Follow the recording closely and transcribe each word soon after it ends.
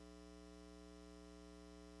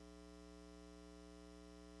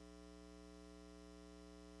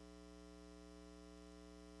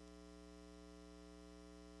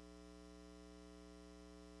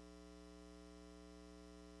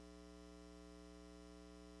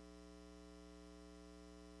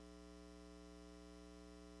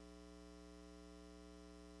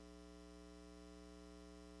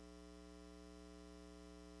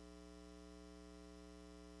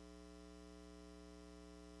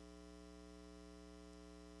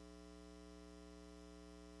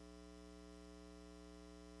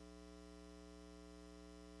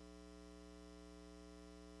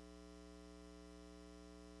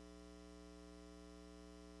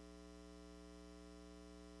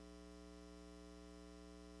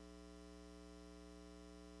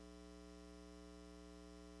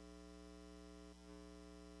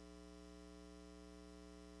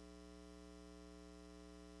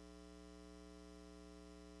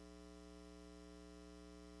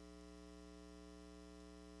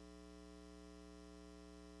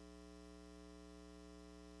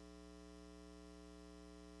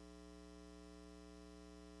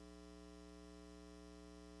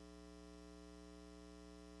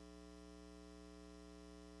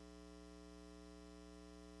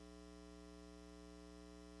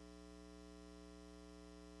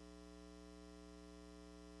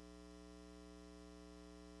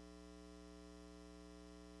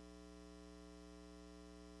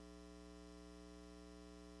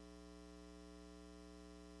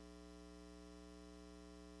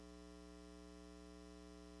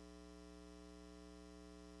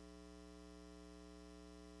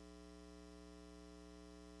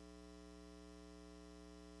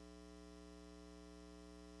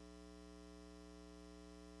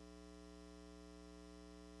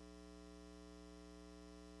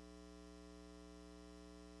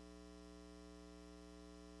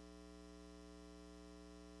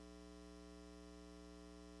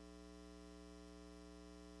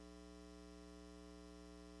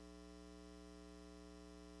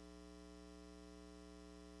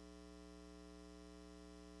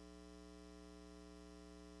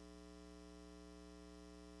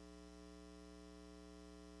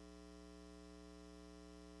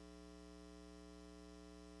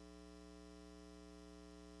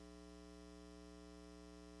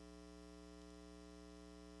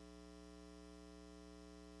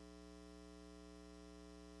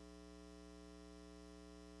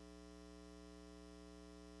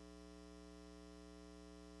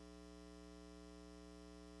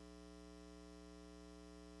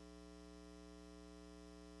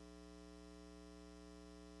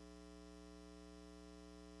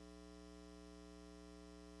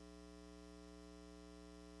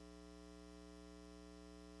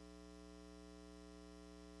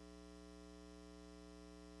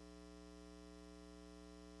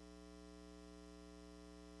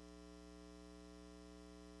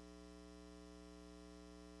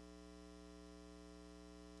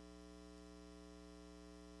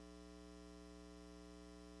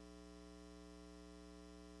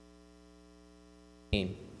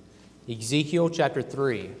Ezekiel chapter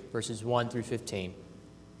 3, verses 1 through 15.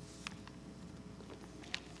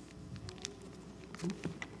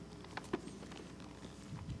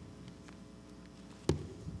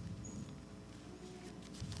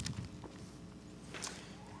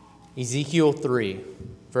 Ezekiel 3,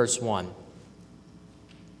 verse 1.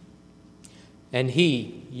 And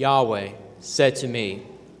he, Yahweh, said to me,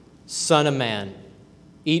 Son of man,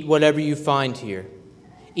 eat whatever you find here.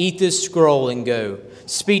 Eat this scroll and go.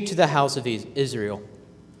 Speak to the house of Israel.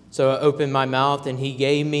 So I opened my mouth, and he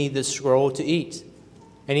gave me the scroll to eat.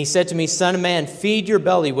 And he said to me, Son of man, feed your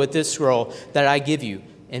belly with this scroll that I give you,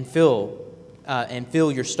 and fill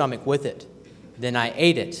your stomach with it. Then I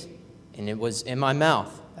ate it, and it was in my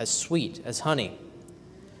mouth, as sweet as honey.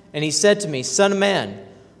 And he said to me, Son of man,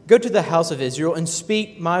 go to the house of Israel and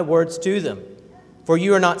speak my words to them. For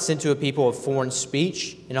you are not sent to a people of foreign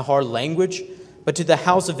speech in a hard language, but to the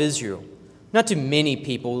house of Israel, not to many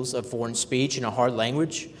peoples of foreign speech in a hard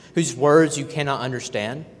language, whose words you cannot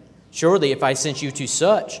understand. Surely if I sent you to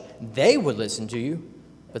such, they would listen to you.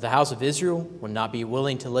 But the house of Israel will not be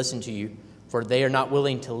willing to listen to you, for they are not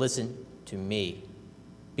willing to listen to me.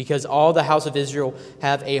 Because all the house of Israel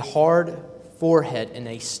have a hard forehead and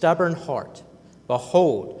a stubborn heart.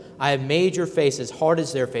 Behold, I have made your face as hard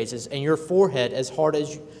as their faces, and your forehead as hard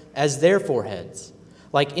as their foreheads.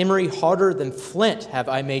 Like emery harder than flint have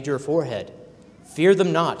I made your forehead. Fear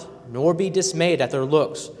them not, nor be dismayed at their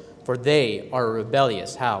looks, for they are a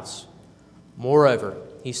rebellious house. Moreover,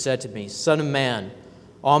 he said to me, Son of man,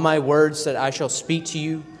 all my words that I shall speak to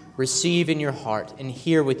you, receive in your heart, and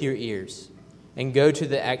hear with your ears. And go to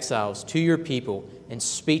the exiles, to your people, and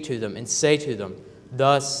speak to them, and say to them,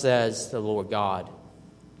 Thus says the Lord God,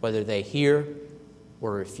 whether they hear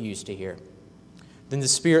or refuse to hear. Then the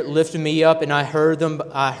Spirit lifted me up, and I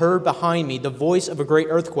heard behind me the voice of a great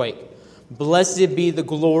earthquake. Blessed be the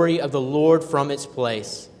glory of the Lord from its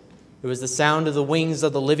place. It was the sound of the wings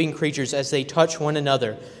of the living creatures as they touch one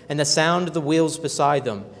another, and the sound of the wheels beside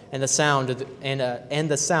them, and the sound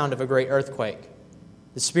of a great earthquake.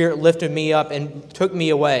 The Spirit lifted me up and took me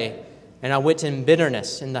away, and I went in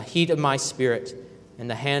bitterness in the heat of my spirit, and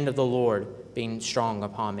the hand of the Lord being strong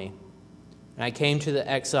upon me. And I came to the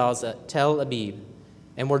exiles at Tel Abib,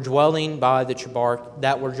 and were dwelling by the Chebar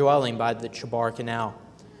Canal.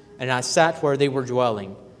 And I sat where they were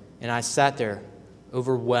dwelling, and I sat there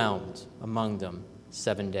overwhelmed among them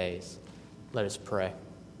 7 days. Let us pray.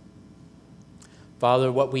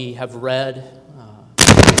 Father, what we have read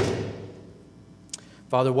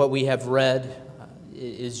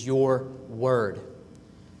is your word.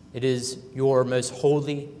 It is your most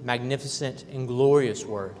holy, magnificent, and glorious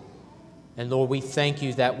word. And Lord, we thank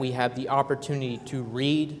you that we have the opportunity to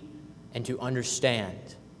read and to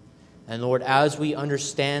understand. And Lord, as we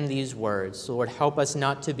understand these words, Lord, help us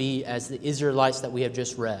not to be as the Israelites that we have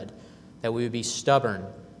just read, that we would be stubborn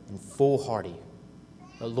and foolhardy.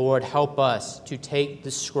 But Lord, help us to take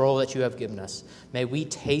the scroll that you have given us. May we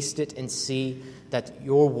taste it and see that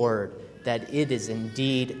your word, that it is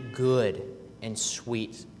indeed good and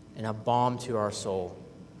sweet and a balm to our soul.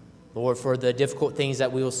 Lord, for the difficult things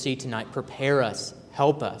that we will see tonight, prepare us,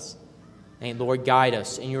 help us, and Lord, guide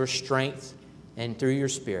us in your strength and through your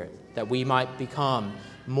Spirit, that we might become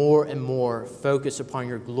more and more focused upon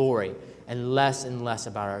your glory and less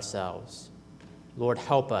about ourselves. Lord,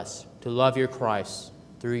 help us to love your Christ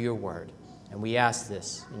through your word. And we ask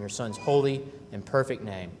this in your Son's holy and perfect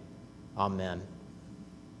name. Amen.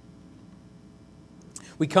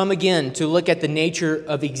 We come again to look at the nature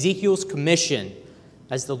of Ezekiel's commission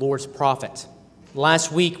as the Lord's prophet.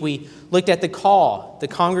 Last week we looked at the call, the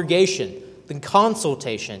congregation, the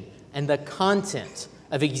consultation, and the content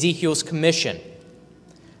of Ezekiel's commission.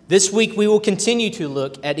 This week we will continue to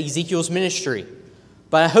look at Ezekiel's ministry,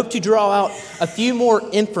 but I hope to draw out a few more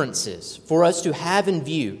inferences for us to have in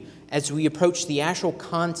view as we approach the actual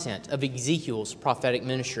content of Ezekiel's prophetic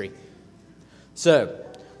ministry. So,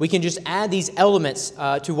 we can just add these elements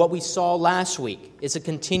to what we saw last week. It's a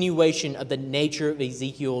continuation of the nature of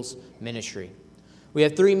Ezekiel's ministry. We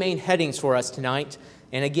have three main headings for us tonight,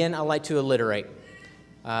 and again, I like to alliterate.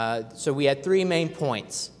 So we had three main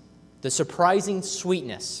points: the surprising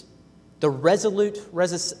sweetness, the resolute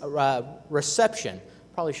reception,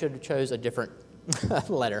 probably should have chose a different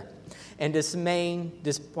letter, and dismaying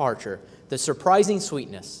departure. The surprising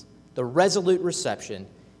sweetness, the resolute reception,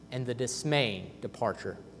 and the dismaying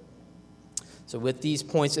departure. So with these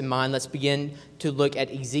points in mind, let's begin to look at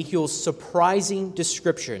Ezekiel's surprising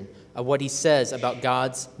description of what he says about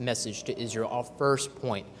God's message to Israel. Our first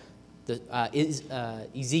point is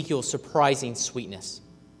Ezekiel's surprising sweetness.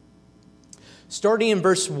 Starting in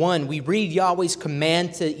verse 1, we read Yahweh's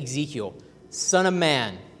command to Ezekiel, "Son of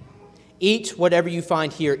man, eat whatever you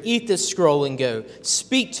find here. Eat this scroll and go.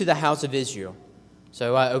 Speak to the house of Israel."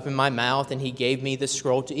 So I opened my mouth, and he gave me the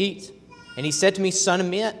scroll to eat. And he said to me, Son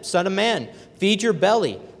of man, feed your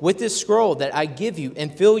belly with this scroll that I give you,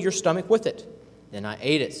 and fill your stomach with it. Then I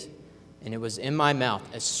ate it, and it was in my mouth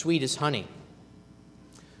as sweet as honey.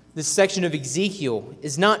 This section of Ezekiel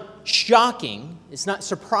is not shocking, it's not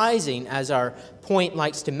surprising, as our point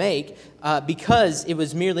likes to make, because it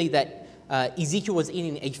was merely that Ezekiel was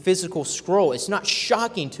eating a physical scroll. It's not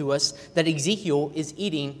shocking to us that Ezekiel is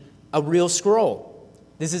eating a real scroll.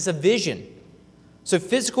 This is a vision. So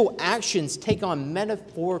physical actions take on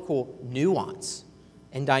metaphorical nuance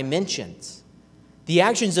and dimensions. The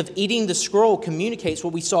actions of eating the scroll communicates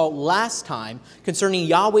what we saw last time concerning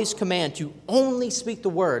Yahweh's command to only speak the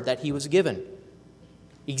word that he was given.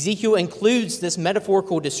 Ezekiel includes this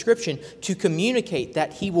metaphorical description to communicate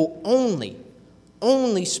that he will only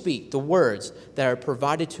speak the words that are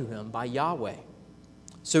provided to him by Yahweh.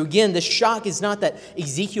 So again, the shock is not that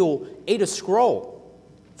Ezekiel ate a scroll.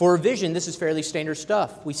 For a vision, this is fairly standard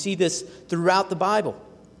stuff. We see this throughout the Bible.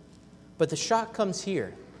 But the shock comes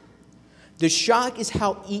here. The shock is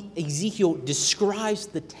how Ezekiel describes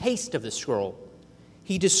the taste of the scroll.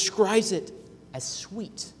 He describes it as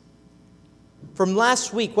sweet. From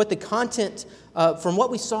last week, from what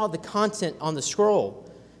we saw, the content on the scroll,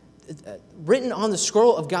 written on the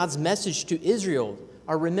scroll of God's message to Israel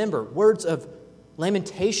are, remember, words of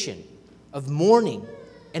lamentation, of mourning,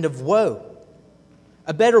 and of woe.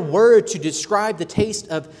 A better word to describe the taste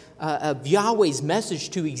of Yahweh's message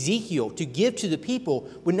to Ezekiel to give to the people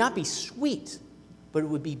would not be sweet, but it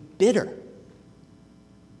would be bitter.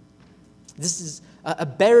 This is a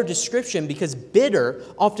better description because bitter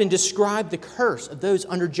often describe the curse of those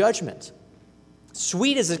under judgment.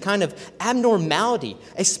 Sweet is a kind of abnormality,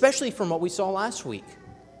 especially from what we saw last week.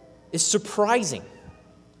 It's surprising.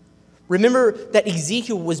 Remember that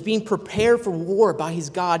Ezekiel was being prepared for war by his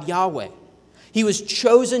God Yahweh. He was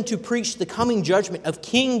chosen to preach the coming judgment of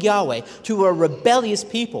King Yahweh to a rebellious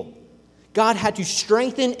people. God had to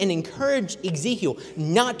strengthen and encourage Ezekiel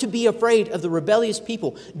not to be afraid of the rebellious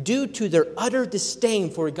people due to their utter disdain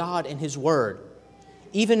for God and his word.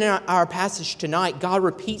 Even in our passage tonight, God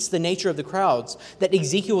repeats the nature of the crowds that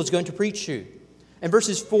Ezekiel was going to preach to. In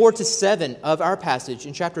verses 4 to 7 of our passage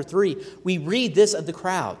in chapter 3, we read this of the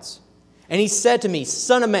crowds. "And he said to me,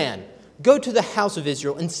 Son of man, go to the house of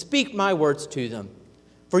Israel and speak my words to them.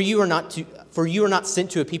 For you are not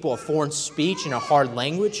sent to a people of foreign speech and a hard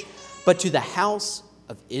language, but to the house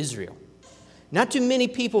of Israel. Not to many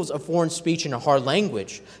peoples of foreign speech and a hard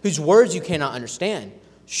language, whose words you cannot understand.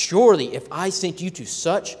 Surely if I sent you to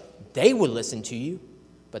such, they would listen to you.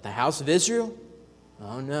 But the house of Israel?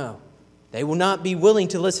 Oh no, they will not be willing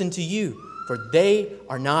to listen to you, for they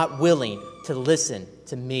are not willing to listen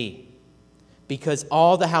to me. Because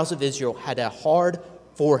all the house of Israel had a hard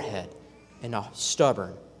forehead and a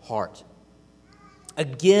stubborn heart."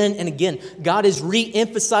 Again and again, God is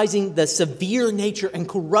re-emphasizing the severe nature and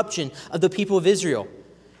corruption of the people of Israel.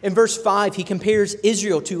 In verse 5, he compares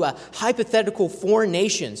Israel to hypothetical foreign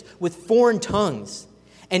nations with foreign tongues.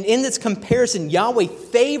 And in this comparison, Yahweh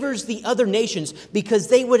favors the other nations because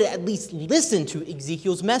they would at least listen to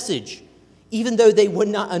Ezekiel's message, even though they would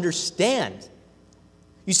not understand.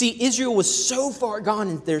 You see, Israel was so far gone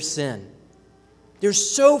in their sin. They're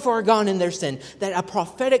so far gone in their sin that a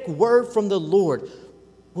prophetic word from the Lord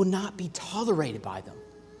will not be tolerated by them.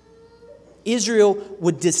 Israel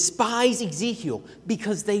would despise Ezekiel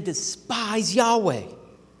because they despise Yahweh.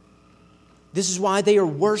 This is why they are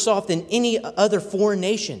worse off than any other foreign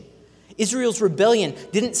nation. Israel's rebellion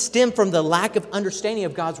didn't stem from the lack of understanding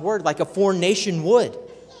of God's word like a foreign nation would.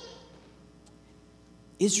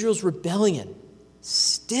 Israel's rebellion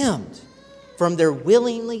stemmed from their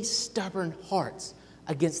willingly stubborn hearts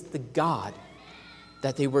against the God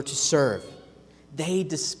that they were to serve. They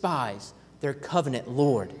despise their covenant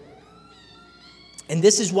Lord. And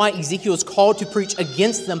this is why Ezekiel is called to preach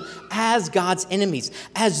against them as God's enemies,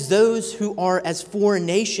 as those who are as foreign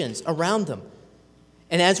nations around them.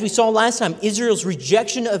 And as we saw last time, Israel's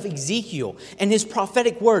rejection of Ezekiel and his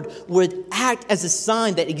prophetic word would act as a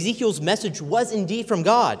sign that Ezekiel's message was indeed from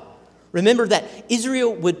God. Remember that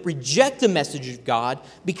Israel would reject the message of God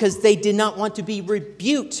because they did not want to be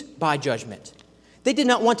rebuked by judgment. They did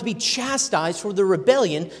not want to be chastised for the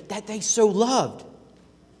rebellion that they so loved.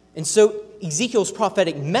 And so Ezekiel's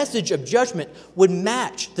prophetic message of judgment would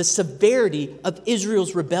match the severity of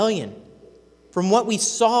Israel's rebellion. From what we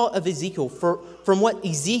saw of Ezekiel, from what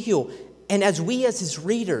Ezekiel, and as we as his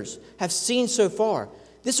readers have seen so far,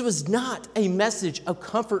 this was not a message of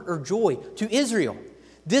comfort or joy to Israel.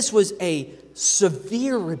 This was a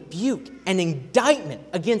severe rebuke and indictment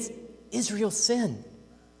against Israel's sin.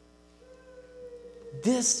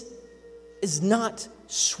 This is not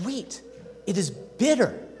sweet. It is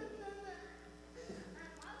bitter.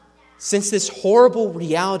 Since this horrible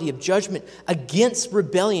reality of judgment against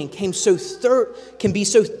rebellion can be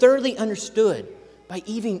so thoroughly understood by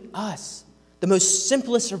even us, the most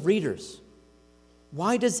simplest of readers,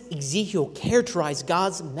 why does Ezekiel characterize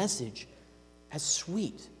God's message as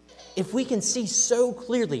sweet? If we can see so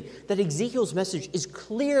clearly that Ezekiel's message is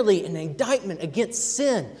clearly an indictment against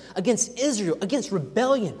sin, against Israel, against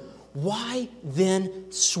rebellion, why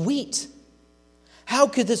then sweet? How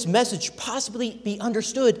could this message possibly be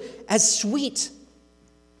understood as sweet?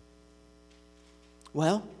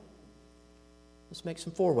 Well, let's make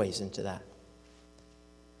some foreways into that.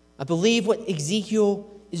 I believe what Ezekiel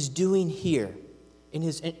is doing here in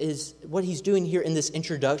this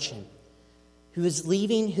introduction, who is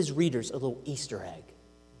leaving his readers a little Easter egg.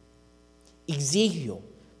 Ezekiel,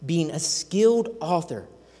 being a skilled author,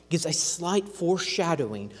 gives a slight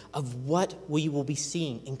foreshadowing of what we will be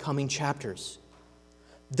seeing in coming chapters.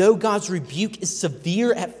 Though God's rebuke is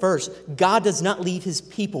severe at first, God does not leave his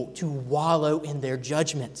people to wallow in their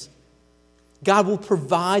judgment. God will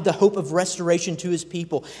provide the hope of restoration to his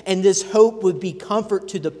people, and this hope would be comfort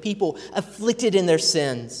to the people afflicted in their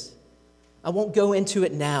sins. I won't go into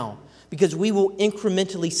it now, because we will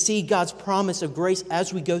incrementally see God's promise of grace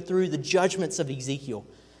as we go through the judgments of Ezekiel.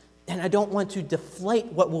 And I don't want to deflate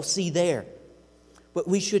what we'll see there. But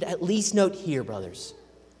we should at least note here, brothers,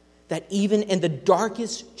 that even in the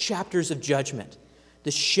darkest chapters of judgment,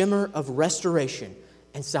 the shimmer of restoration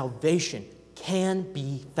and salvation can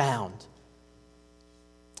be found.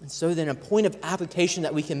 And so then a point of application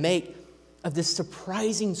that we can make of this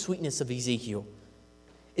surprising sweetness of Ezekiel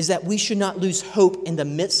is that we should not lose hope in the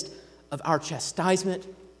midst of our chastisement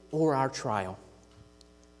or our trial.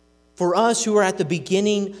 For us who are at the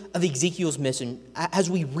beginning of Ezekiel's mission, as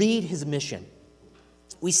we read his mission,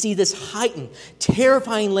 we see this heightened,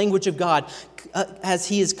 terrifying language of God as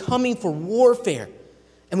he is coming for warfare.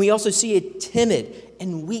 And we also see a timid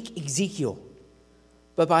and weak Ezekiel.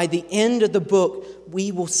 But by the end of the book,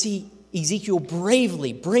 we will see Ezekiel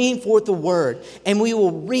bravely bringing forth the word, and we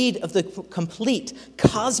will read of the complete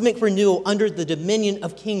cosmic renewal under the dominion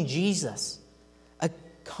of King Jesus, a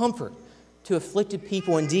comfort to afflicted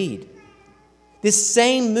people indeed. This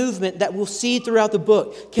same movement that we'll see throughout the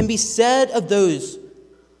book can be said of those.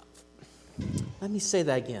 Let me say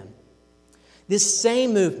that again. This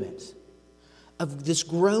same movement of this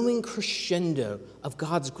growing crescendo of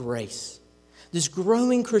God's grace, this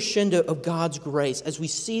growing crescendo of God's grace as we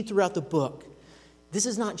see throughout the book, this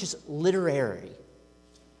is not just literary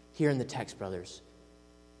here in the text, brothers.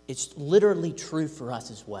 It's literally true for us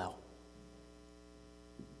as well.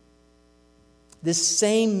 This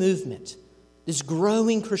same movement, this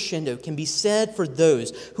growing crescendo can be said for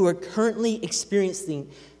those who are currently experiencing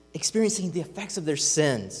the effects of their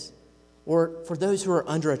sins, or for those who are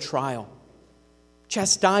under a trial.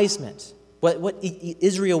 Chastisement, what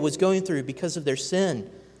Israel was going through because of their sin.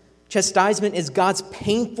 Chastisement is God's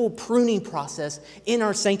painful pruning process in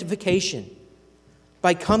our sanctification.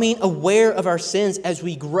 By coming aware of our sins as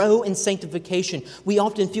we grow in sanctification, we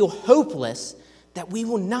often feel hopeless that we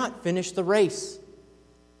will not finish the race.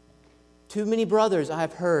 Too many brothers I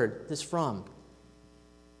have heard this from.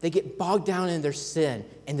 They get bogged down in their sin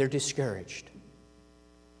and they're discouraged.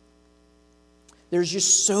 There's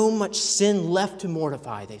just so much sin left to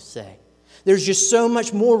mortify, they say. There's just so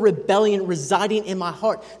much more rebellion residing in my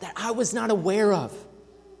heart that I was not aware of.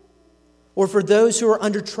 Or for those who are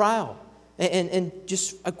under trial. And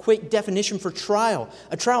just a quick definition for trial.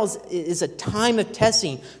 A trial is a time of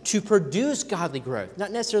testing to produce godly growth.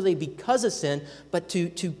 Not necessarily because of sin, but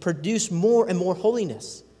to produce more and more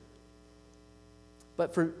holiness.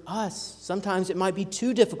 But for us, sometimes it might be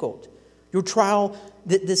too difficult. Your trial,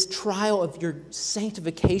 this trial of your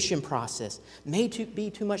sanctification process may be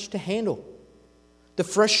too much to handle. The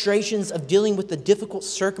frustrations of dealing with a difficult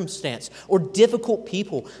circumstance or difficult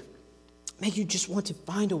people make you just want to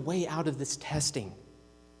find a way out of this testing.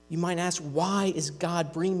 You might ask, why is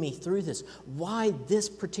God bringing me through this? Why this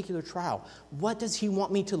particular trial? What does he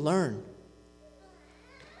want me to learn?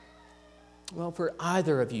 Well, for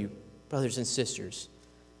either of you, brothers and sisters,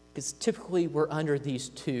 because typically we're under these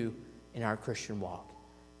two in our Christian walk.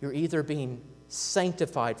 You're either being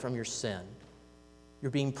sanctified from your sin,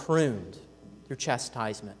 you're being pruned through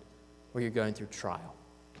chastisement, or you're going through trial.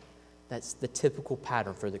 That's the typical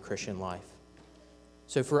pattern for the Christian life.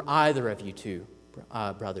 So for either of you two,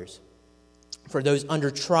 brothers, for those under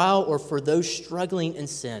trial, or for those struggling in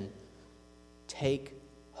sin, take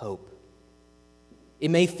hope. It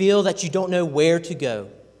may feel that you don't know where to go.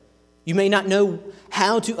 You may not know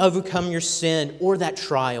how to overcome your sin or that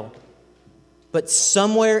trial. But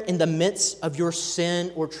somewhere in the midst of your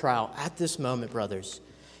sin or trial, at this moment, brothers,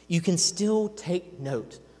 you can still take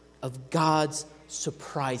note of God's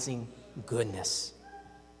surprising goodness.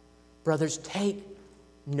 Brothers, take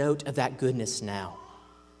note of that goodness now.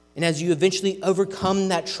 And as you eventually overcome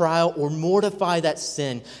that trial or mortify that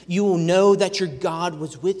sin, you will know that your God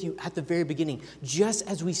was with you at the very beginning, just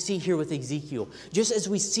as we see here with Ezekiel, just as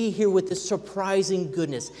we see here with the surprising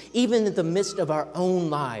goodness. Even in the midst of our own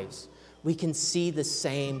lives, we can see the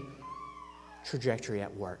same trajectory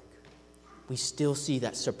at work. We still see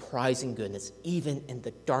that surprising goodness, even in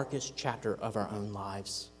the darkest chapter of our own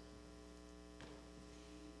lives.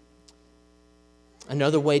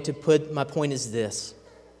 Another way to put my point is this.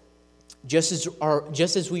 Just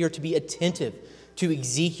as we are to be attentive to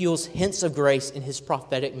Ezekiel's hints of grace in his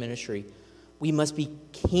prophetic ministry, we must be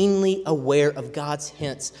keenly aware of God's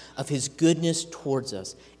hints of his goodness towards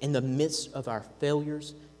us in the midst of our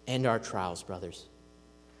failures and our trials, brothers.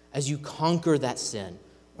 As you conquer that sin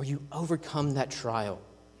or you overcome that trial,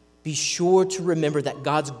 be sure to remember that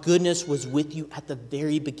God's goodness was with you at the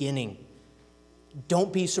very beginning.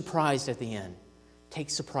 Don't be surprised at the end. Take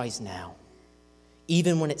surprise now,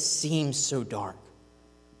 even when it seems so dark.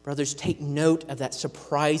 Brothers, take note of that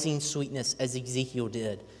surprising sweetness as Ezekiel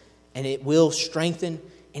did, and it will strengthen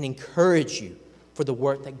and encourage you for the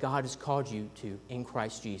work that God has called you to in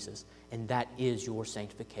Christ Jesus, and that is your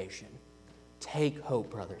sanctification. Take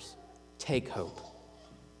hope, brothers. Take hope.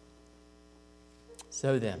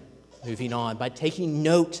 So then, moving on, by taking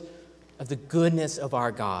note of the goodness of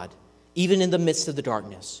our God, even in the midst of the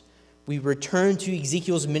darkness, we return to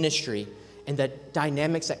Ezekiel's ministry and the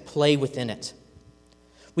dynamics that play within it.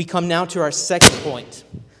 We come now to our second point.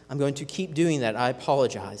 I'm going to keep doing that. I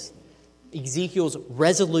apologize. Ezekiel's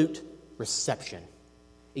resolute reception.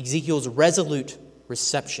 Ezekiel's resolute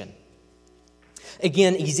reception.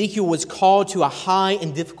 Again, Ezekiel was called to a high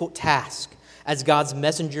and difficult task as God's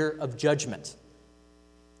messenger of judgment.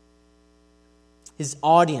 His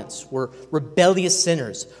audience were rebellious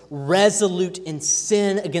sinners, resolute in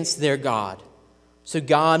sin against their God. So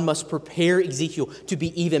God must prepare Ezekiel to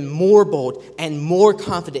be even more bold and more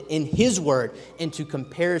confident in his word into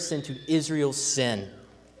comparison to Israel's sin.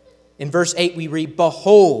 In verse 8 we read,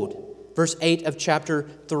 "Behold," verse 8 of chapter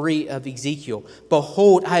 3 of Ezekiel,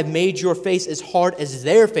 "Behold, I have made your face as hard as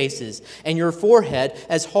their faces, and your forehead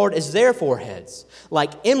as hard as their foreheads.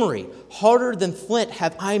 Like emery, harder than flint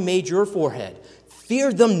have I made your forehead.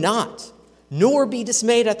 Fear them not, nor be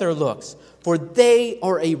dismayed at their looks, for they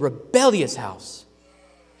are a rebellious house."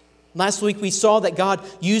 Last week we saw that God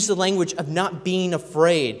used the language of not being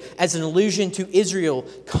afraid as an allusion to Israel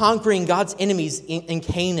conquering God's enemies in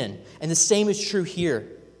Canaan. And the same is true here.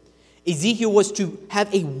 Ezekiel was to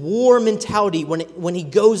have a war mentality when he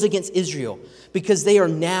goes against Israel, because they are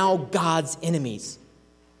now God's enemies.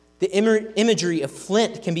 The imagery of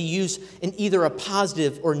flint can be used in either a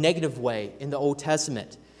positive or negative way in the Old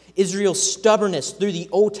Testament. Israel's stubbornness through the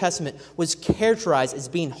Old Testament was characterized as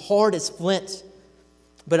being hard as flint.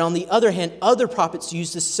 But on the other hand, other prophets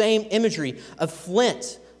used the same imagery of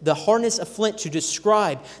flint, the hardness of flint, to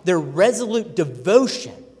describe their resolute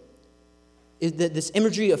devotion. This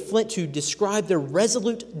imagery of flint to describe their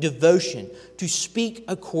resolute devotion to speak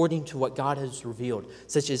according to what God has revealed,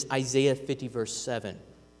 such as Isaiah 50 verse 7.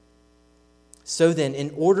 So then,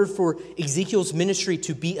 in order for Ezekiel's ministry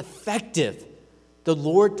to be effective, the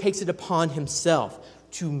Lord takes it upon himself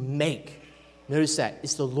to make. Notice that.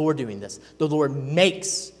 It's the Lord doing this. The Lord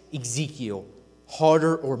makes Ezekiel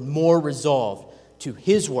harder or more resolved to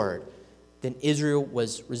his word than Israel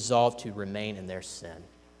was resolved to remain in their sin.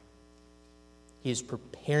 He is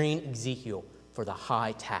preparing Ezekiel for the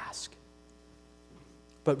high task.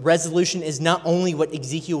 But resolution is not only what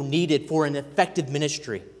Ezekiel needed for an effective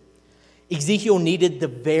ministry. Ezekiel needed the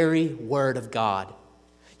very word of God.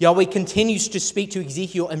 Yahweh continues to speak to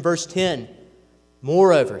Ezekiel in verse 10.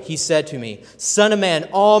 "Moreover, he said to me, Son of man,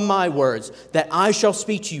 all my words that I shall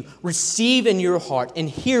speak to you, receive in your heart and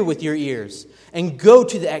hear with your ears, and go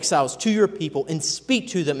to the exiles, to your people, and speak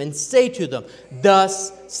to them, and say to them,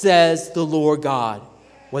 Thus says the Lord God,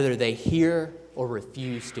 whether they hear or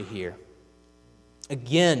refuse to hear."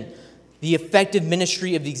 Again, the effective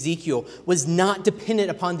ministry of Ezekiel was not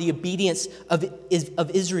dependent upon the obedience of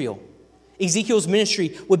Israel. Ezekiel's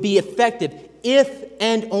ministry would be effective if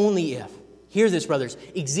and only if. Hear this, brothers.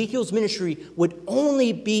 Ezekiel's ministry would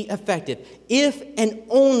only be effective if and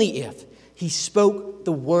only if He spoke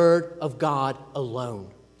the word of God alone.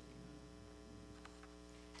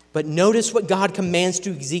 But notice what God commands to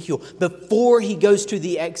Ezekiel before he goes to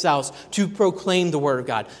the exiles to proclaim the word of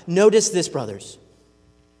God. Notice this, brothers.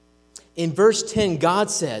 In verse 10, God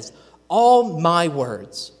says, all my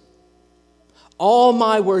words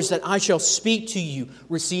that I shall speak to you,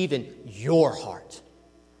 receive in your heart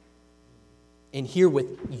and hear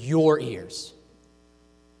with your ears.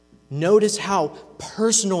 Notice how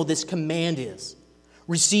personal this command is.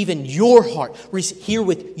 Receive in your heart, hear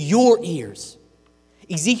with your ears.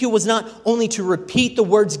 Ezekiel was not only to repeat the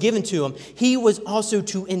words given to him, he was also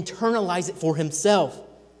to internalize it for himself.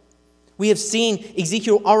 We have seen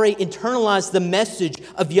Ezekiel already internalize the message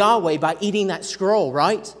of Yahweh by eating that scroll,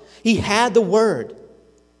 right? He had the word.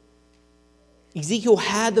 Ezekiel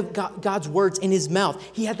had God's words in his mouth.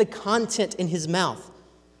 He had the content in his mouth.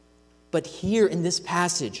 But here in this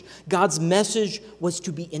passage, God's message was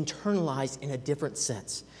to be internalized in a different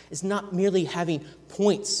sense. It's not merely having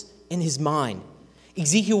points in his mind.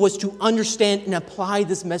 Ezekiel was to understand and apply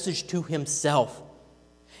this message to himself.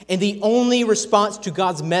 And the only response to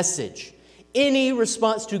God's message, any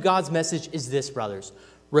response to God's message is this, brothers: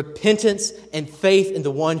 repentance and faith in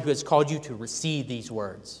the one who has called you to receive these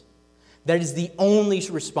words. That is the only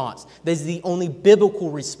response. That is the only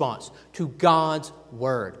biblical response to God's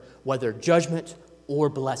word, whether judgment or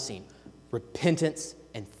blessing. Repentance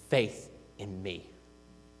and faith in me.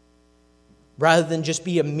 Rather than just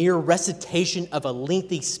be a mere recitation of a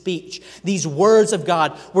lengthy speech, these words of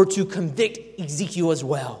God were to convict Ezekiel as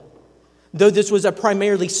well. Though this was a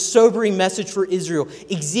primarily sobering message for Israel,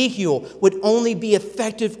 Ezekiel would only be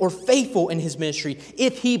effective or faithful in his ministry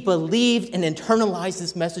if he believed and internalized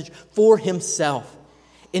this message for himself.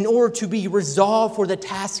 In order to be resolved for the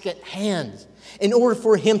task at hand, in order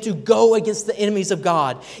for him to go against the enemies of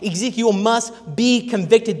God, Ezekiel must be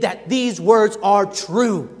convicted that these words are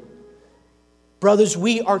true. Brothers,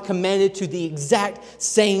 we are commanded to the exact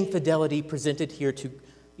same fidelity presented here to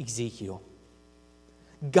Ezekiel.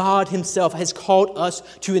 God himself has called us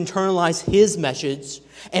to internalize his message,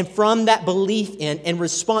 and from that belief in and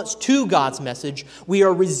response to God's message, we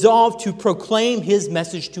are resolved to proclaim his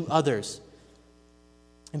message to others.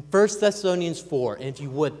 In 1 Thessalonians 4, and if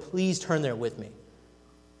you would, please turn there with me.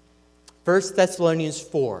 1 Thessalonians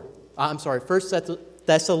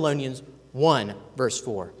 1, verse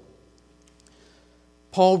 4.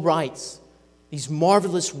 Paul writes these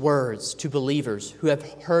marvelous words to believers who have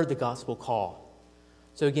heard the gospel call.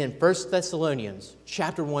 So again, 1 Thessalonians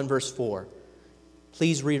chapter 1, verse 4.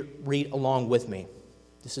 Please read along with me.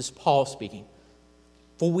 This is Paul speaking.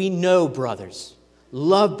 For we know, brothers,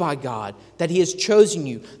 loved by God, that he has chosen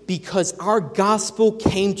you because our gospel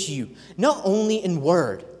came to you, not only in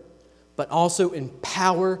word, but also in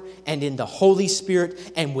power and in the Holy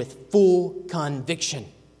Spirit and with full conviction.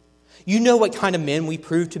 You know what kind of men we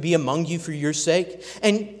proved to be among you for your sake,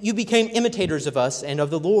 and you became imitators of us and of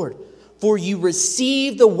the Lord. For you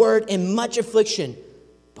received the word in much affliction,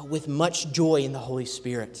 but with much joy in the Holy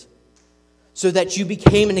Spirit, so that you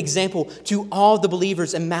became an example to all the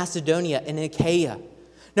believers in Macedonia and Achaia.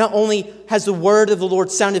 Not only has the word of the Lord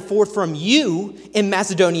sounded forth from you in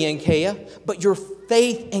Macedonia and Achaia, but your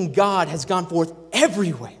faith in God has gone forth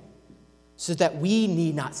everywhere, so that we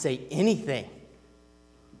need not say anything.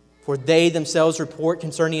 For they themselves report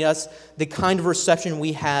concerning us the kind of reception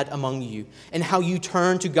we had among you, and how you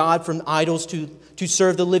turned to God from idols to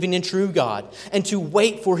serve the living and true God, and to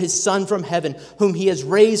wait for his Son from heaven, whom he has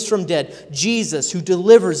raised from dead, Jesus, who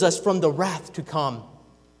delivers us from the wrath to come.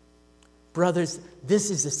 Brothers,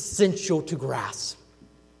 this is essential to grasp.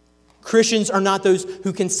 Christians are not those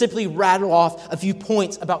who can simply rattle off a few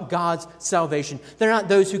points about God's salvation. They're not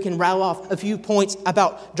those who can rattle off a few points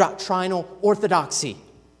about doctrinal orthodoxy.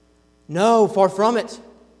 No, far from it.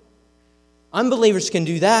 Unbelievers can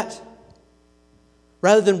do that.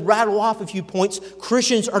 Rather than rattle off a few points,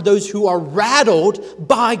 Christians are those who are rattled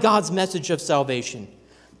by God's message of salvation.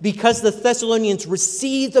 Because the Thessalonians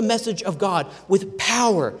received the message of God with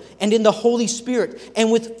power and in the Holy Spirit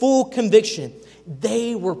and with full conviction,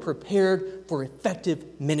 they were prepared for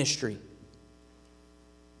effective ministry.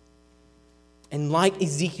 And like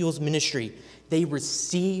Ezekiel's ministry, they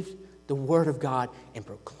received the word of God and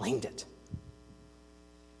proclaimed it,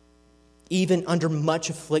 even under much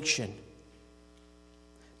affliction.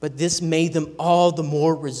 But this made them all the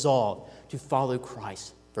more resolved to follow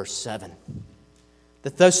Christ. Verse 7. The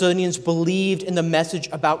Thessalonians believed in the message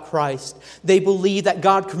about Christ. They believed that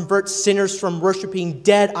God converts sinners from worshiping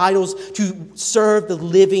dead idols to serve the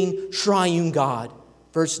living triune God.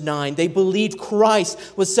 Verse 9, they believed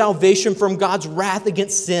Christ was salvation from God's wrath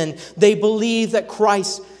against sin. They believed that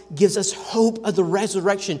Christ gives us hope of the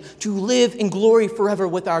resurrection to live in glory forever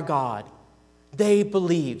with our God. They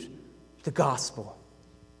believed the gospel.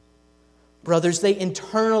 Brothers, they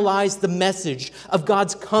internalized the message of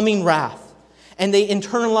God's coming wrath, and they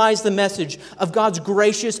internalized the message of God's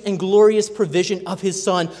gracious and glorious provision of His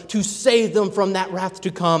Son to save them from that wrath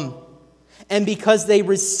to come. And because they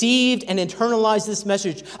received and internalized this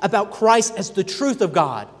message about Christ as the truth of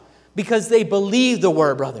God, because they believed the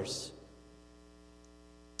word, brothers,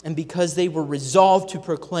 and because they were resolved to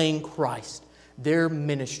proclaim Christ, their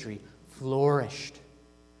ministry flourished.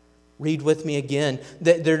 Read with me again.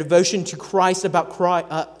 Their devotion to Christ about Christ,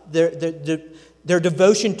 their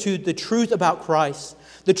devotion to the truth about Christ,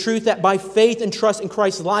 the truth that by faith and trust in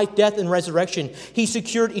Christ's life, death, and resurrection, He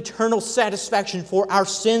secured eternal satisfaction for our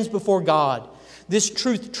sins before God. This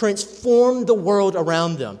truth transformed the world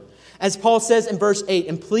around them. As Paul says in verse 8,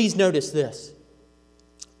 and please notice this.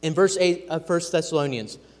 In verse 8 of 1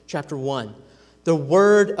 Thessalonians chapter 1, the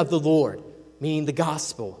word of the Lord, meaning the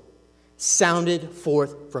gospel, sounded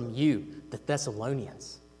forth from you, the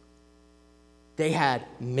Thessalonians. They had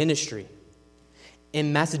ministry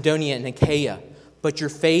in Macedonia and Achaia, but your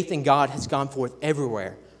faith in God has gone forth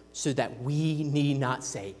everywhere, so that we need not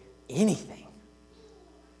say anything.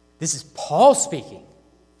 This is Paul speaking.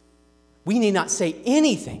 We need not say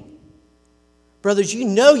anything. Brothers, you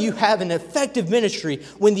know you have an effective ministry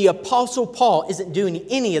when the Apostle Paul isn't doing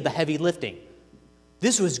any of the heavy lifting.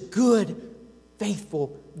 This was good,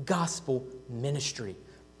 faithful gospel ministry.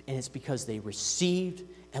 And it's because they received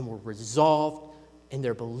and were resolved in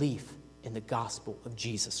their belief in the gospel of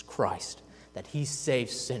Jesus Christ, that He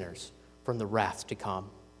saves sinners from the wrath to come.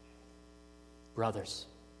 Brothers,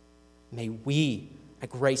 may we at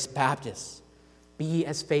Grace Baptist be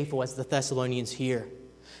as faithful as the Thessalonians here.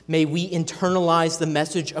 May we internalize the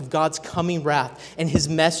message of God's coming wrath and His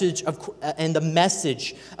message and the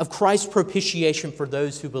message of Christ's propitiation for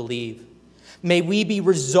those who believe. May we be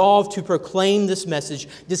resolved to proclaim this message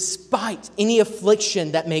despite any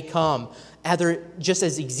affliction that may come, either just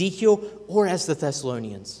as Ezekiel or as the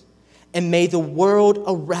Thessalonians. And may the world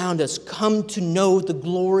around us come to know the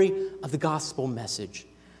glory of the gospel message,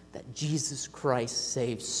 that Jesus Christ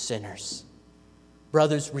saves sinners.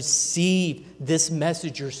 Brothers, receive this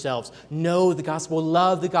message yourselves. Know the gospel,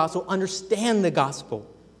 love the gospel, understand the gospel,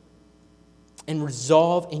 and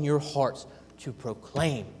resolve in your hearts to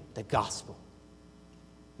proclaim the gospel.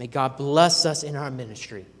 May God bless us in our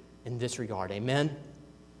ministry in this regard. Amen.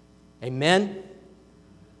 Amen.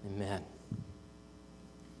 Amen.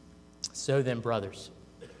 So then, brothers,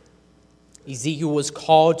 Ezekiel was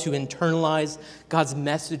called to internalize God's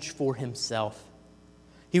message for himself.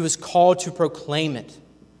 He was called to proclaim it.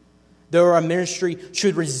 Though our ministry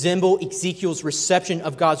should resemble Ezekiel's reception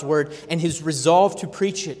of God's word and his resolve to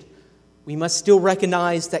preach it, we must still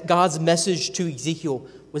recognize that God's message to Ezekiel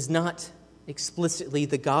was not explicitly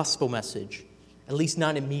the gospel message, at least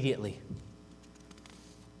not immediately.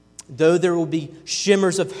 Though there will be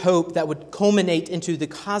shimmers of hope that would culminate into the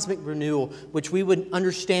cosmic renewal, which we would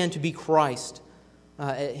understand to be Christ,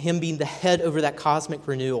 Him being the head over that cosmic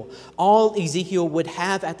renewal. All Ezekiel would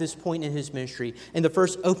have at this point in his ministry, in the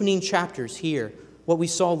first opening chapters here, what we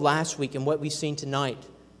saw last week and what we've seen tonight,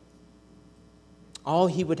 all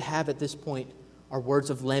he would have at this point are words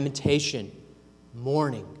of lamentation,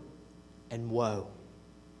 mourning, and woe.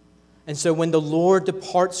 And so when the Lord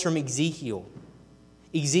departs from Ezekiel,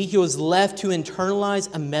 Ezekiel is left to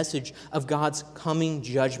internalize a message of God's coming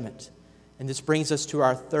judgment. And this brings us to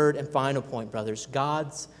our third and final point, brothers.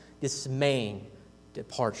 God's dismaying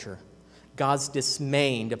departure. God's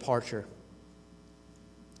dismaying departure.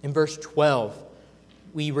 In verse 12,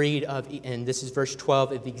 we read of, and this is verse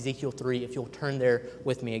 12 of Ezekiel 3, if you'll turn there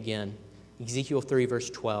with me again. Ezekiel 3, verse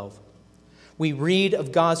 12. We read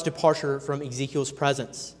of God's departure from Ezekiel's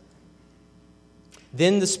presence.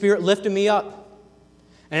 Then the Spirit lifted me up,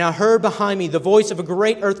 and I heard behind me the voice of a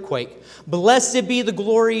great earthquake. Blessed be the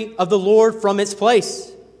glory of the Lord from its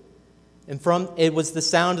place. And from it was the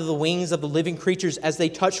sound of the wings of the living creatures as they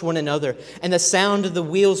touched one another, and the sound of the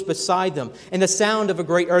wheels beside them, and the sound of a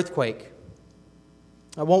great earthquake.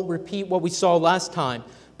 I won't repeat what we saw last time,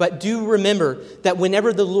 but do remember that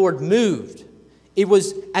whenever the Lord moved, it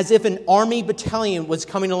was as if an army battalion was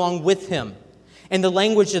coming along with him. And the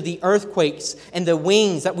language of the earthquakes and the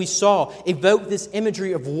wings that we saw evoked this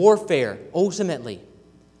imagery of warfare, ultimately.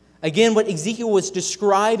 Again, what Ezekiel was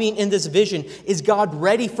describing in this vision is God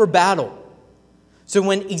ready for battle. So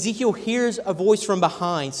when Ezekiel hears a voice from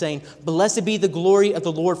behind saying, "Blessed be the glory of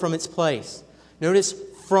the Lord from its place," notice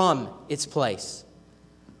from its place.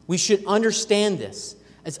 We should understand this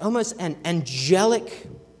as almost an angelic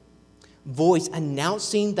voice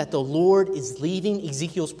announcing that the Lord is leaving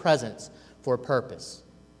Ezekiel's presence for a purpose.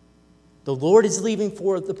 The Lord is leaving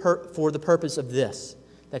for the purpose of this,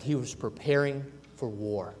 that he was preparing for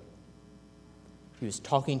war. He was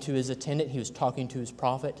talking to his attendant, he was talking to his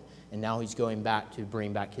prophet, and now he's going back to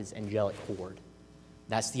bring back his angelic horde.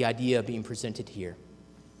 That's the idea being presented here.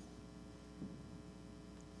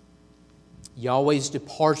 Yahweh's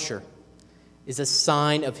departure is a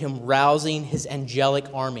sign of him rousing his angelic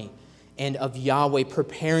army and of Yahweh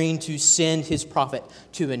preparing to send his prophet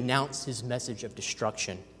to announce his message of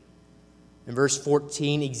destruction. In verse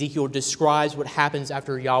 14, Ezekiel describes what happens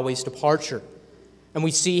after Yahweh's departure. And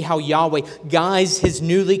we see how Yahweh guides his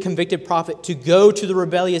newly convicted prophet to go to the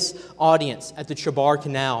rebellious audience at the Chebar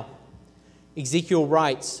Canal. Ezekiel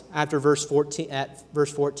writes after verse 14,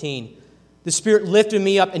 "The Spirit lifted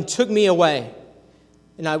me up and took me away,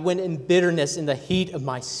 and I went in bitterness in the heat of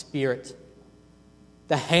my spirit,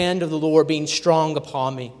 the hand of the Lord being strong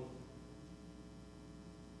upon me."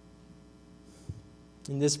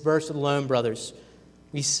 In this verse alone, brothers,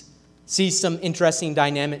 we see some interesting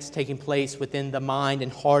dynamics taking place within the mind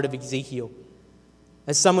and heart of Ezekiel.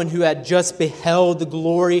 As someone who had just beheld the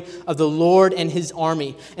glory of the Lord and his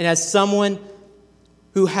army, and as someone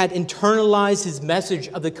who had internalized his message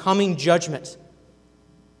of the coming judgment,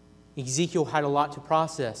 Ezekiel had a lot to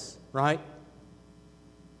process, right?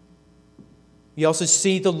 We also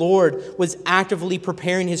see the Lord was actively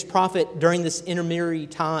preparing his prophet during this intermediary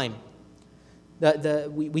time.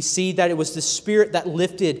 We see that it was the Spirit that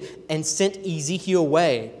lifted and sent Ezekiel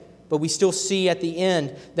away, but we still see at the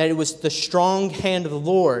end that it was the strong hand of the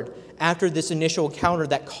Lord after this initial encounter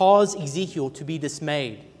that caused Ezekiel to be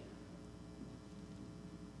dismayed.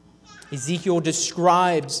 Ezekiel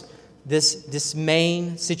describes this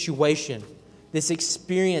dismaying situation, this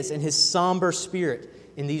experience in his somber spirit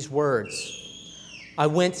in these words: "I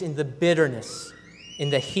went in the bitterness, in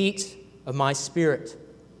the heat of my spirit."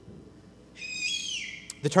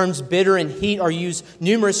 The terms bitter and heat are used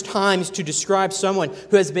numerous times to describe someone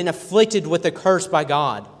who has been afflicted with a curse by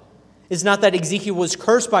God. It's not that Ezekiel was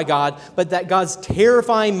cursed by God, but that God's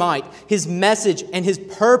terrifying might, his message, and his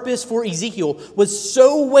purpose for Ezekiel was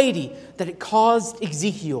so weighty that it caused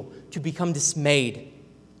Ezekiel to become dismayed.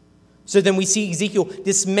 So then we see Ezekiel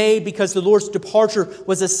dismayed because the Lord's departure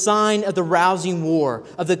was a sign of the rousing war,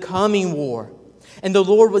 of the coming war. And the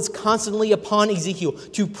Lord was constantly upon Ezekiel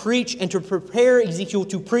to preach and to prepare Ezekiel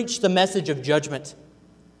to preach the message of judgment.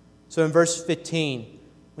 So in verse 15,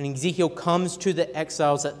 when Ezekiel comes to the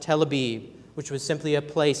exiles at Tel Aviv, which was simply a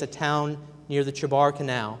place, a town near the Chebar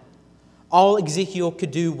Canal, all Ezekiel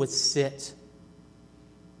could do was sit.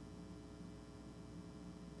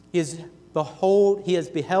 He has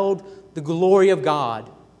beheld the glory of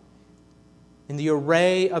God in the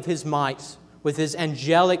array of his might with his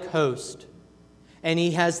angelic host. And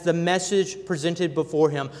he has the message presented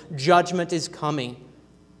before him. Judgment is coming.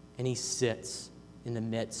 And he sits in the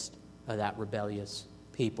midst of that rebellious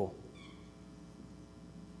people.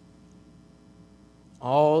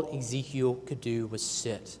 All Ezekiel could do was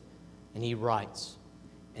sit. And he writes,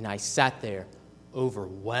 "And I sat there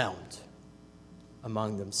overwhelmed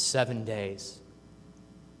among them 7 days."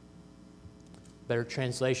 Better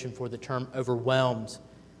translation for the term overwhelmed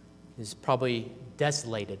is probably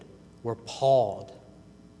desolated or appalled.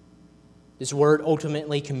 This word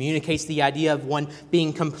ultimately communicates the idea of one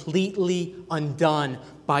being completely undone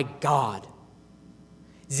by God.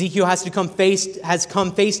 Ezekiel has come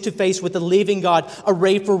face to face with the living God,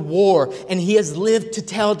 arrayed for war, and he has lived to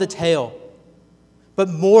tell the tale. But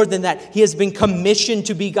more than that, he has been commissioned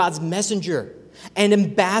to be God's messenger, an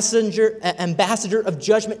ambassador of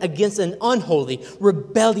judgment against an unholy,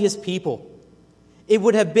 rebellious people. It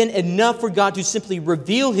would have been enough for God to simply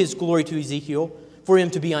reveal his glory to Ezekiel for him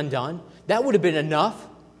to be undone. That would have been enough.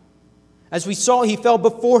 As we saw, he fell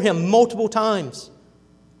before him multiple times.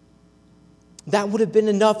 That would have been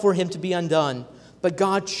enough for him to be undone. But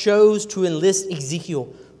God chose to enlist Ezekiel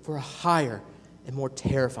for a higher and more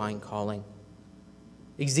terrifying calling.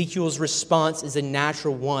 Ezekiel's response is a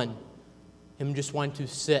natural one. Him just wanting to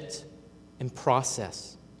sit and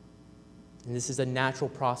process. And this is a natural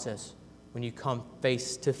process when you come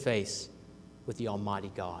face to face with the Almighty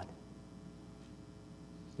God.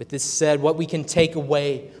 With this said, what can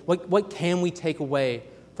we take away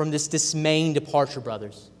from this dismaying departure,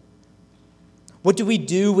 brothers? What do we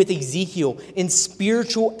do with Ezekiel in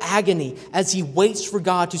spiritual agony as he waits for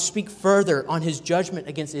God to speak further on his judgment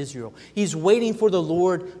against Israel? He's waiting for the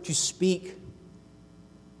Lord to speak.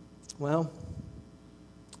 Well,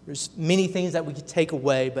 there's many things that we could take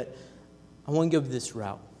away, but I want to go this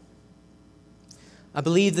route. I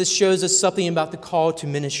believe this shows us something about the call to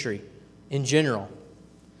ministry in general.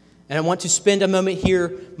 And I want to spend a moment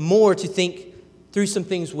here more to think through some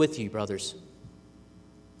things with you, brothers.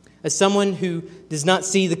 As someone who does not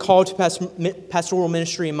see the call to pastoral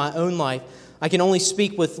ministry in my own life, I can only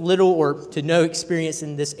speak with little or to no experience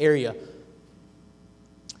in this area.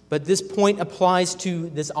 But this point applies to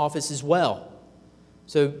this office as well.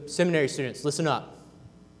 So, seminary students, listen up.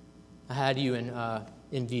 I had you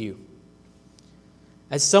in view.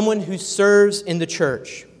 As someone who serves in the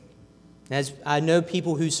church, as I know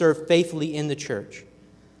people who serve faithfully in the church,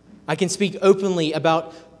 I can speak openly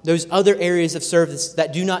about those other areas of service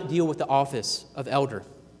that do not deal with the office of elder.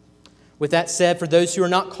 With that said, for those who are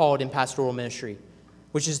not called in pastoral ministry,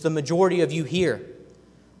 which is the majority of you here,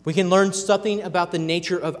 we can learn something about the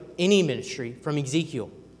nature of any ministry from Ezekiel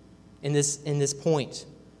in this point.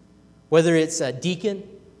 Whether it's a deacon,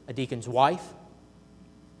 a deacon's wife,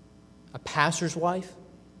 a pastor's wife,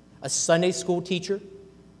 a Sunday school teacher,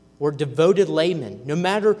 or devoted layman, no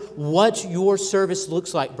matter what your service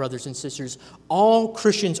looks like, brothers and sisters, all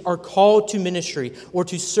Christians are called to ministry or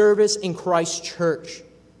to service in Christ's church.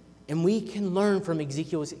 And we can learn from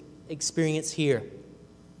Ezekiel's experience here.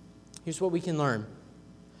 Here's what we can learn.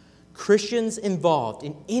 Christians involved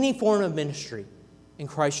in any form of ministry in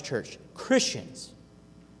Christ's church, Christians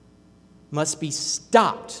must be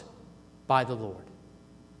stopped by the Lord.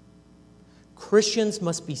 Christians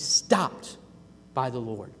must be stopped by the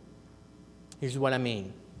Lord. Here's what I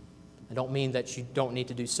mean. I don't mean that you don't need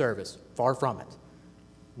to do service. Far from it.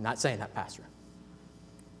 I'm not saying that, Pastor.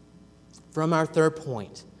 From our third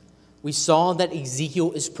point, we saw that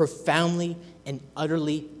Ezekiel is profoundly and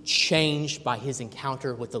utterly changed by his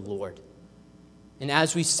encounter with the Lord. And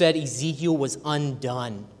as we said, Ezekiel was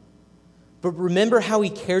undone. But remember how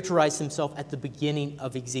he characterized himself at the beginning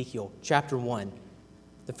of Ezekiel, chapter 1,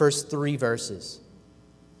 the first 3 verses.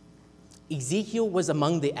 Ezekiel was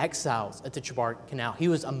among the exiles at the Chebar Canal. He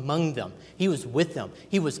was among them. He was with them.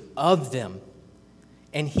 He was of them.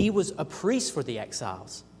 And he was a priest for the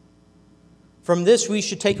exiles. From this, we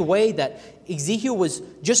should take away that Ezekiel was,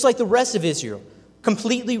 just like the rest of Israel,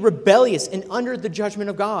 completely rebellious and under the judgment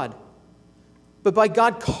of God. But by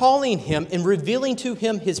God calling him and revealing to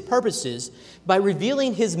him his purposes, by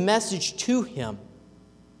revealing his message to him,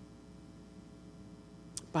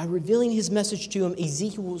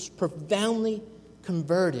 Ezekiel was profoundly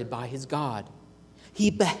converted by his God. He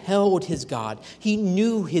beheld his God. He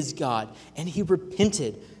knew his God. And he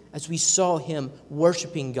repented as we saw him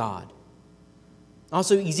worshiping God.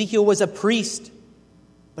 Also, Ezekiel was a priest,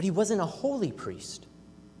 but he wasn't a holy priest.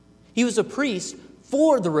 He was a priest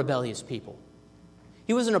for the rebellious people.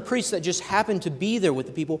 He wasn't a priest that just happened to be there with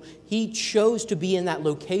the people. He chose to be in that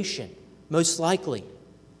location, most likely.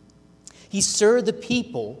 He served the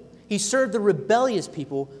people. He served the rebellious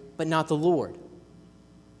people, but not the Lord.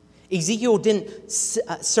 Ezekiel didn't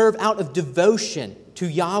serve out of devotion to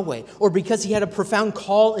Yahweh or because he had a profound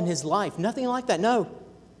call in his life. Nothing like that, no.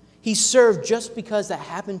 He served just because that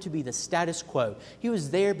happened to be the status quo. He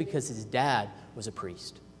was there because his dad was a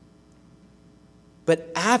priest.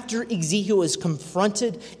 But after Ezekiel is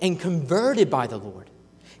confronted and converted by the Lord,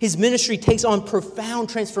 his ministry takes on profound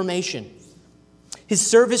transformation. His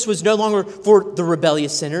service was no longer for the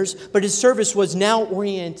rebellious sinners, but his service was now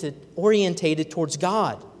orientated towards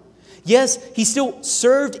God. Yes, he still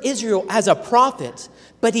served Israel as a prophet,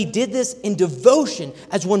 but he did this in devotion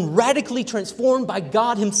as one radically transformed by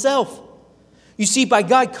God himself. You see, by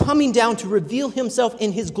God coming down to reveal himself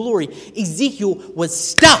in his glory, Ezekiel was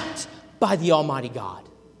stopped by the Almighty God.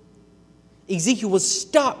 Ezekiel was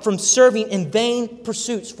stopped from serving in vain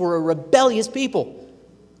pursuits for a rebellious people.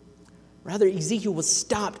 Rather, Ezekiel was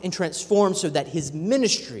stopped and transformed so that his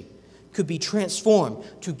ministry could be transformed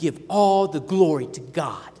to give all the glory to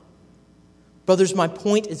God. Brothers, my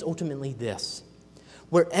point is ultimately this.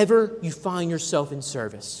 Wherever you find yourself in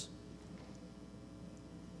service,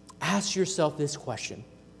 ask yourself this question.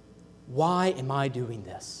 Why am I doing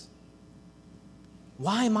this?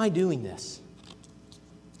 Why am I doing this?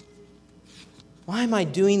 Why am I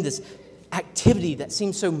doing this activity that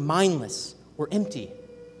seems so mindless or empty?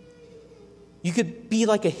 You could be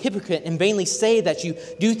like a hypocrite and vainly say that you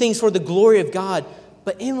do things for the glory of God,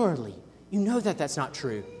 but inwardly, you know that that's not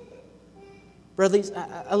true. Brothers,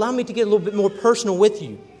 allow me to get a little bit more personal with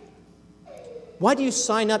you. Why do you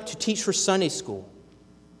sign up to teach for Sunday school?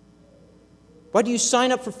 Why do you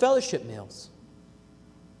sign up for fellowship meals?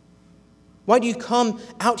 Why do you come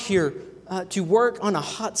out here to work on a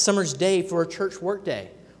hot summer's day for a church work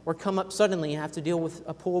day, or come up suddenly and have to deal with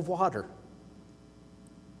a pool of water?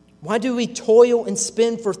 Why do we toil and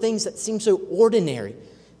spend for things that seem so ordinary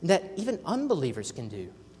and that even unbelievers can do?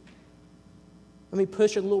 Let me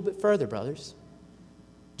push it a little bit further, brothers.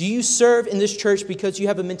 Do you serve in this church because you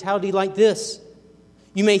have a mentality like this?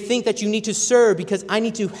 You may think that you need to serve because I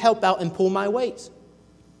need to help out and pull my weight.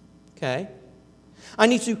 Okay? I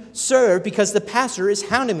need to serve because the pastor is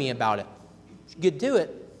hounding me about it. You could do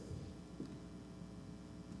it.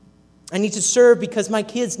 I need to serve because my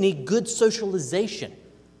kids need good socialization.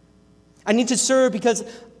 I need to serve because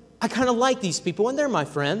I kind of like these people and they're my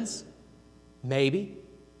friends. Maybe.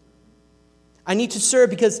 I need to serve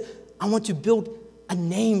because I want to build a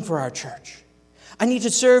name for our church. I need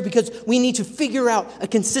to serve because we need to figure out a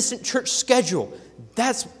consistent church schedule.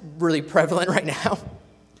 That's really prevalent right now.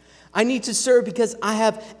 I need to serve because I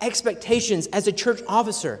have expectations as a church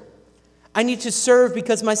officer. I need to serve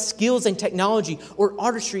because my skills in technology or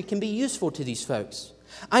artistry can be useful to these folks.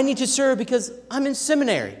 I need to serve because I'm in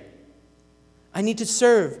seminary. I need to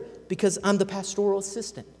serve because I'm the pastoral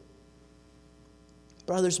assistant.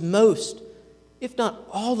 Brothers, most, if not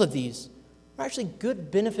all of these, are actually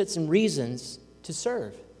good benefits and reasons to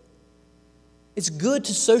serve. It's good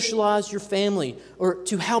to socialize your family or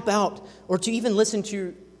to help out or to even listen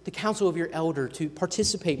to the counsel of your elder to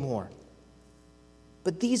participate more.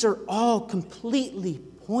 But these are all completely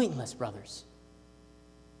pointless, brothers.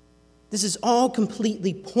 This is all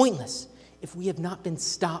completely pointless if we have not been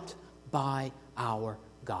stopped by our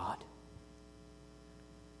God.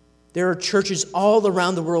 There are churches all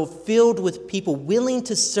around the world filled with people willing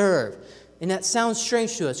to serve. And that sounds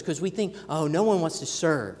strange to us because we think, oh, no one wants to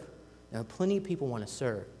serve. Now, plenty of people want to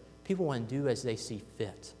serve. People want to do as they see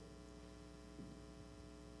fit.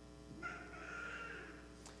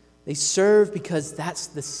 They serve because that's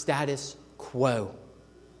the status quo.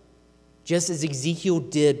 Just as Ezekiel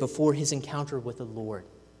did before his encounter with the Lord.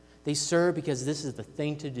 They serve because this is the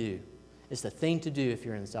thing to do. It's the thing to do if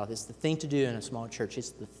you're in the South. It's the thing to do in a small church.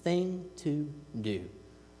 It's the thing to do.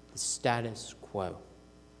 The status quo.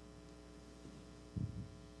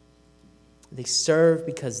 They serve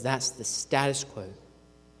because that's the status quo.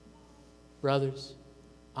 Brothers,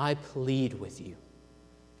 I plead with you,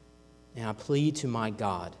 and I plead to my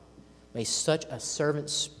God, may such a servant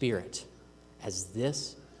spirit as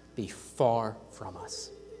this be far from us.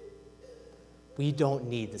 We don't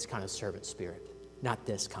need this kind of servant spirit, not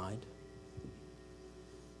this kind.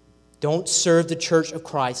 Don't serve the church of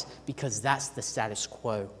Christ because that's the status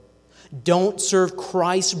quo. Don't serve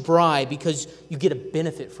Christ's bride because you get a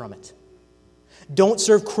benefit from it. Don't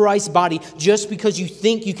serve Christ's body just because you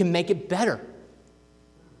think you can make it better.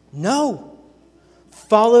 No.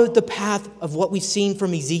 Follow the path of what we've seen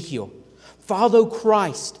from Ezekiel. Follow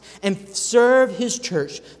Christ and serve his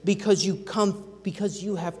church because you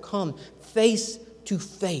have come face to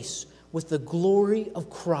face with the glory of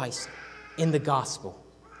Christ in the gospel.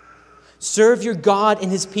 Serve your God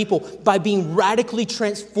and his people by being radically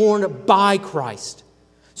transformed by Christ.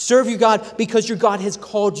 Serve your God because your God has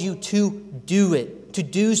called you to do it, to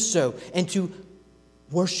do so, and to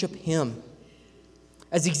worship him.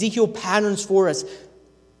 As Ezekiel patterns for us,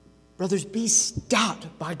 brothers, be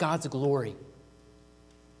stopped by God's glory.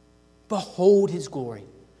 Behold his glory.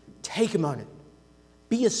 Take a moment.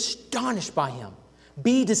 Be astonished by him.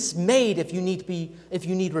 Be dismayed if you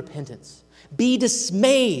need repentance. Be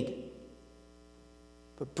dismayed.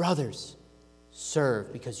 But brothers,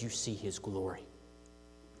 serve because you see his glory.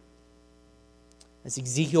 As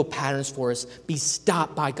Ezekiel patterns for us, be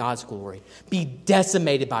stopped by God's glory. Be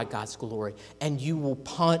decimated by God's glory. And you will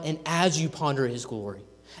as you ponder his glory,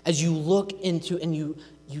 as you look into and you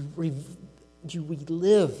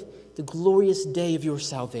relive the glorious day of your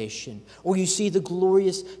salvation, or you see the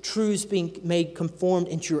glorious truths being made conformed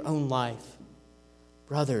into your own life,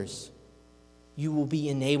 brothers, you will be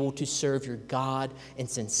enabled to serve your God in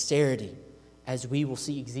sincerity, as we will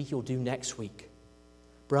see Ezekiel do next week.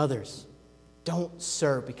 Brothers, don't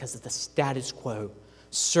serve because of the status quo.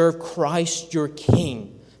 Serve Christ your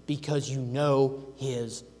King because you know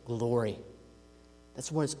his glory.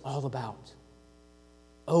 That's what it's all about.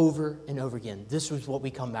 Over and over again, this is what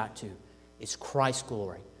we come back to. It's Christ's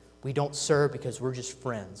glory. We don't serve because we're just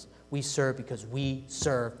friends. We serve because we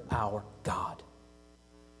serve our God.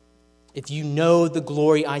 If you know the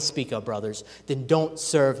glory I speak of, brothers, then don't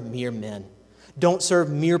serve mere men. Don't serve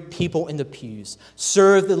mere people in the pews.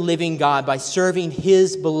 Serve the living God by serving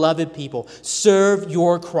his beloved people. Serve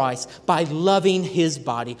your Christ by loving his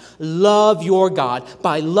body. Love your God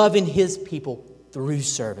by loving his people through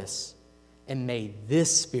service. And may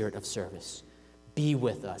this spirit of service be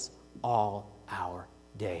with us all our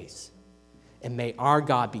days. And may our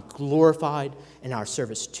God be glorified in our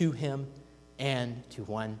service to him and to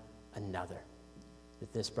one another.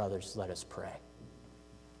 With this, brothers, let us pray.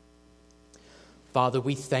 Father,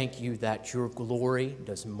 we thank you that your glory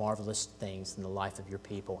does marvelous things in the life of your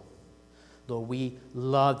people. Lord, we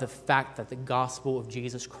love the fact that the gospel of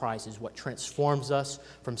Jesus Christ is what transforms us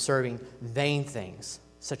from serving vain things,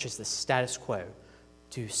 such as the status quo,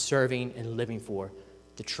 to serving and living for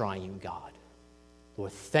the triune God.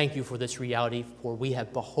 Lord, thank you for this reality, for we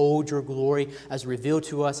have behold your glory as revealed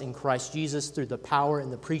to us in Christ Jesus through the power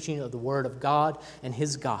and the preaching of the word of God and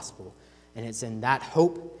his gospel. And it's in that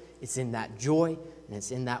hope, it's in that joy, and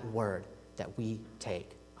it's in that word that we take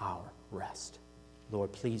our rest.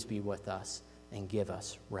 Lord, please be with us and give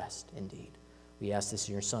us rest indeed. We ask this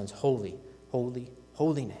in your Son's holy, holy,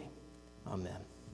 holy name. Amen.